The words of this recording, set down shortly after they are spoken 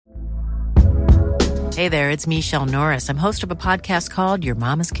Hey there, it's Michelle Norris. I'm host of a podcast called Your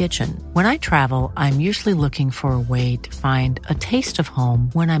Mama's Kitchen. When I travel, I'm usually looking for a way to find a taste of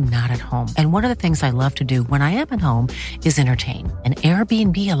home when I'm not at home. And one of the things I love to do when I am at home is entertain. And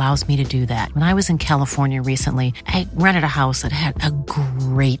Airbnb allows me to do that. When I was in California recently, I rented a house that had a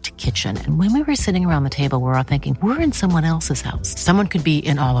great kitchen. And when we were sitting around the table, we were all thinking, we're in someone else's house. Someone could be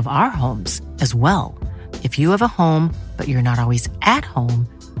in all of our homes as well. If you have a home, but you're not always at home,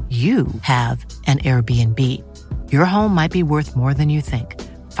 you have an Airbnb. Your home might be worth more than you think.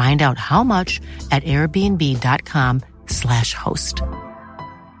 Find out how much at airbnb.com/host.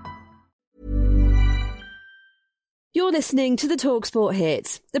 You're listening to the talkSPORT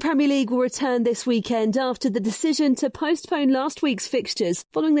Hits. The Premier League will return this weekend after the decision to postpone last week's fixtures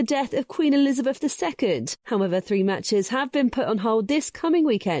following the death of Queen Elizabeth II. However, 3 matches have been put on hold this coming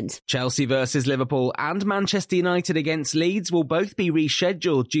weekend. Chelsea versus Liverpool and Manchester United against Leeds will both be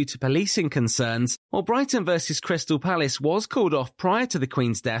rescheduled due to policing concerns, while Brighton versus Crystal Palace was called off prior to the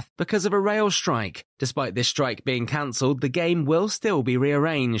Queen's death because of a rail strike. Despite this strike being cancelled, the game will still be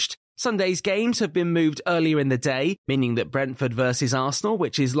rearranged. Sunday's games have been moved earlier in the day, meaning that Brentford versus Arsenal,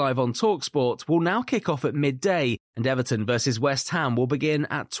 which is live on talkSPORT, will now kick off at midday, and Everton versus West Ham will begin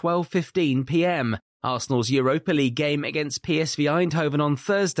at 12:15 p.m. Arsenal's Europa League game against PSV Eindhoven on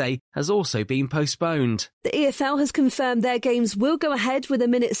Thursday has also been postponed. The EFL has confirmed their games will go ahead with a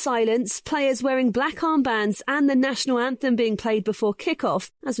minute's silence, players wearing black armbands and the national anthem being played before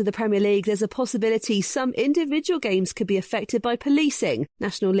kick-off. As with the Premier League, there's a possibility some individual games could be affected by policing.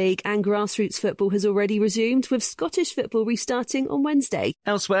 National League and grassroots football has already resumed, with Scottish football restarting on Wednesday.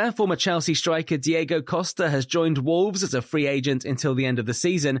 Elsewhere, former Chelsea striker Diego Costa has joined Wolves as a free agent until the end of the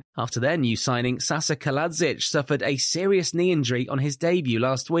season after their new signing Sasa Kaladzic suffered a serious knee injury on his debut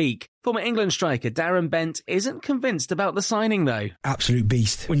last week. Former England striker Darren Bent isn't convinced about the signing though. Absolute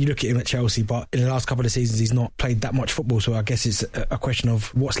beast when you look at him at Chelsea, but in the last couple of seasons he's not played that much football, so I guess it's a question of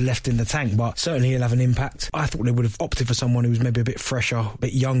what's left in the tank, but certainly he'll have an impact. I thought they would have opted for someone who's maybe a bit fresher, a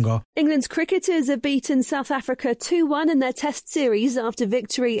bit younger. England's cricketers have beaten South Africa 2-1 in their test series after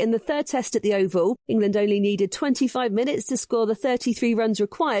victory in the third test at the Oval. England only needed 25 minutes to score the 33 runs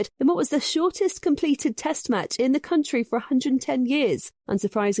required in what was the shortest completed test match in the country for 110 years.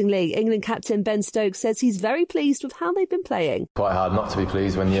 Unsurprisingly, England captain Ben Stokes says he's very pleased with how they've been playing. Quite hard not to be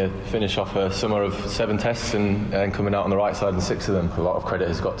pleased when you finish off a summer of 7 tests and coming out on the right side in 6 of them. A lot of credit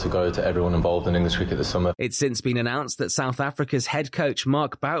has got to go to everyone involved in English cricket this summer. It's since been announced that South Africa's head coach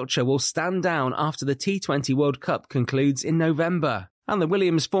Mark Boucher will stand down after the T20 World Cup concludes in November. And the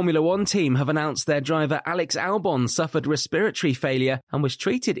Williams Formula One team have announced their driver Alex Albon suffered respiratory failure and was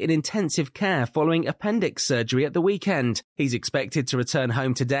treated in intensive care following appendix surgery at the weekend. He's expected to return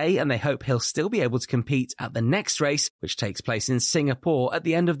home today, and they hope he'll still be able to compete at the next race, which takes place in Singapore at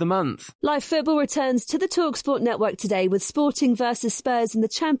the end of the month. Live football returns to the talkSPORT network today with Sporting versus Spurs in the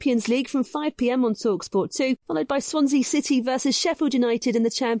Champions League from 5 p.m. on talkSPORT 2, followed by Swansea City versus Sheffield United in the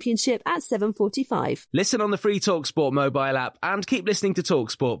Championship at 7:45. Listen on the free talkSPORT mobile app and keep listening to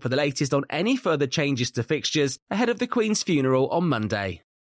talkSPORT for the latest on any further changes to fixtures ahead of the Queen's funeral on Monday.